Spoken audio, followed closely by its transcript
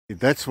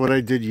That's what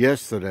I did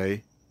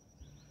yesterday.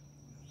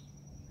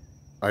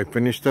 I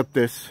finished up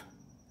this.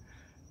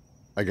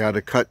 I got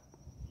to cut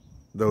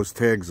those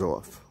tags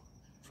off.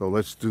 So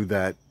let's do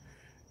that.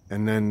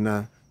 And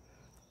then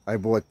I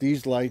bought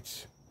these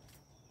lights.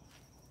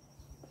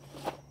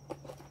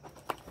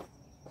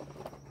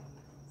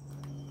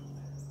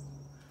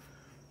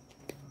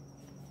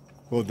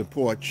 For the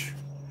porch.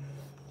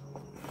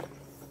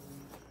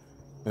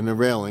 And the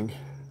railing.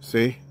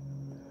 See?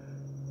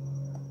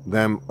 They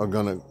are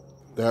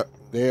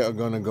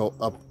gonna go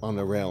up on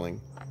the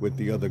railing with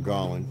the other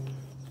garland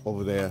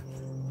over there.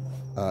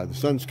 The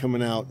sun's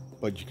coming out,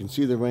 but you can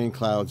see the rain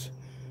clouds.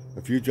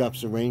 A few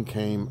drops of rain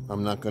came.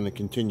 I'm not going to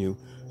continue.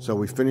 So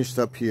we finished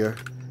up here.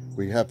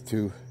 We have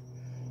to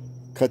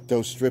cut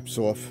those strips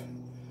off.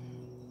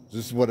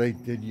 This is what I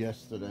did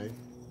yesterday,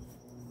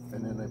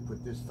 and then I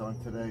put this on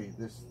today.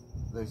 This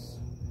is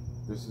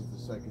the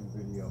second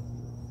video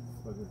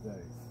for the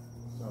day.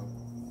 So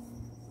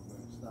we're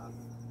going to stop.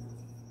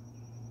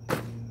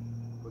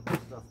 Put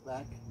this stuff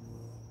back.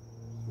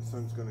 The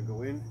sun's going to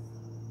go in.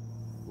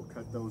 We'll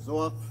cut those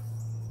off,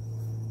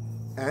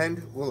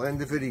 and we'll end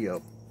the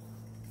video.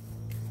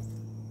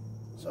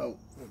 So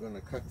we're going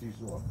to cut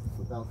these off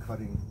without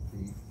cutting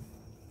the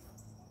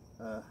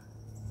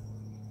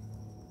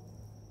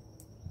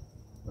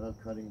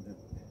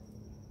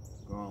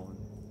garland.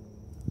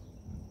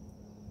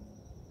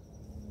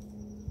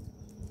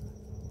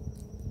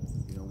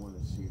 You don't want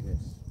to see this.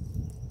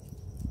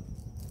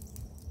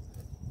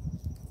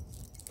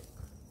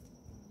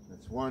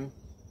 That's one.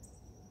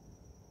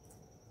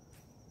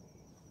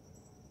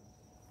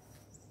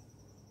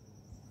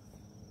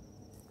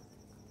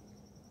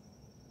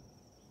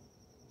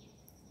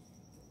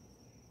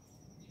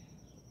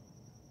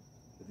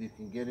 If you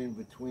can get in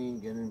between,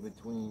 get in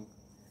between.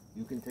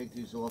 You can take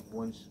these off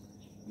once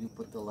you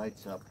put the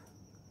lights up.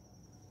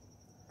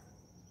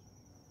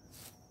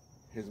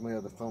 Here's my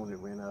other phone. It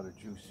ran out of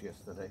juice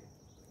yesterday.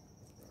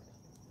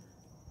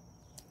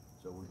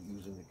 So we're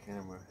using the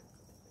camera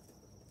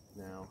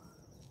now.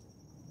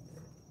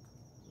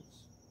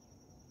 Let's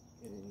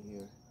get in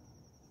here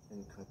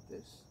and cut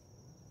this.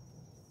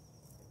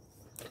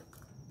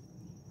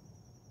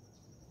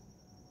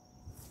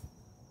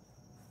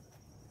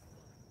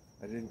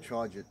 I didn't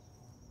charge it,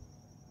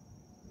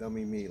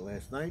 dummy me,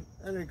 last night.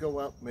 I didn't go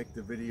out, make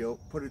the video,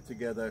 put it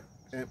together,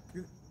 and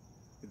it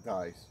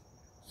dies.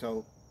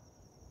 So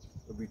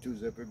it'll be 2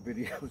 separate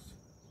videos.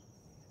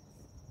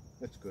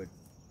 That's good.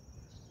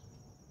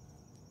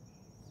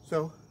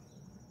 So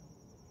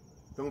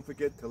don't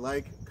forget to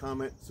like,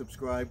 comment,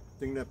 subscribe,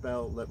 ding that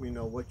bell, let me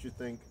know what you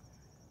think.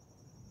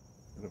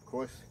 And of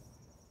course,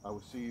 I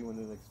will see you in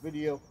the next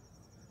video.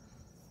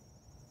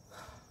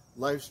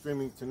 Live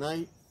streaming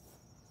tonight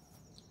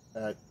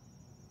at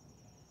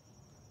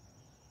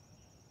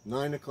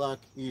 9 o'clock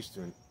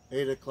Eastern,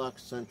 8 o'clock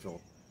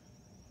Central,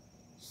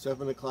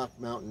 7 o'clock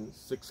Mountain,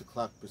 6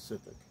 o'clock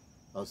Pacific.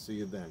 I'll see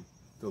you then.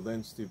 Till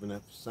then, Stephen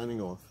F. signing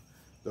off.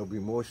 There'll be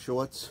more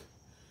shorts,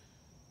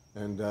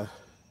 and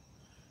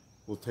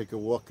we'll take a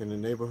walk in the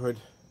neighborhood.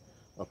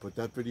 I'll put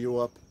that video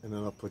up, and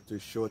then I'll put the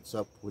shorts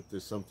up with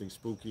the something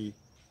spooky.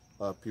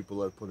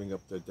 People are putting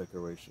up their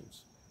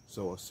decorations.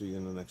 So I'll see you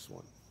in the next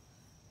one.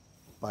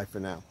 Bye for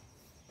now.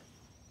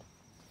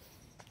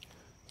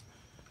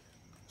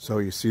 So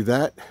you see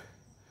that?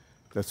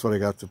 That's what I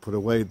got to put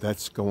away.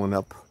 That's going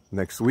up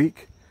next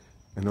week.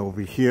 And over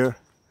here,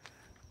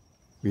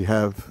 we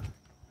have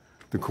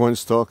the corn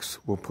stalks.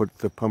 We'll put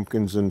the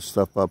pumpkins and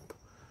stuff up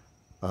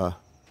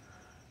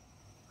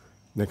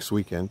next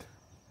weekend.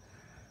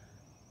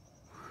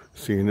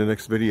 See you in the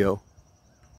next video.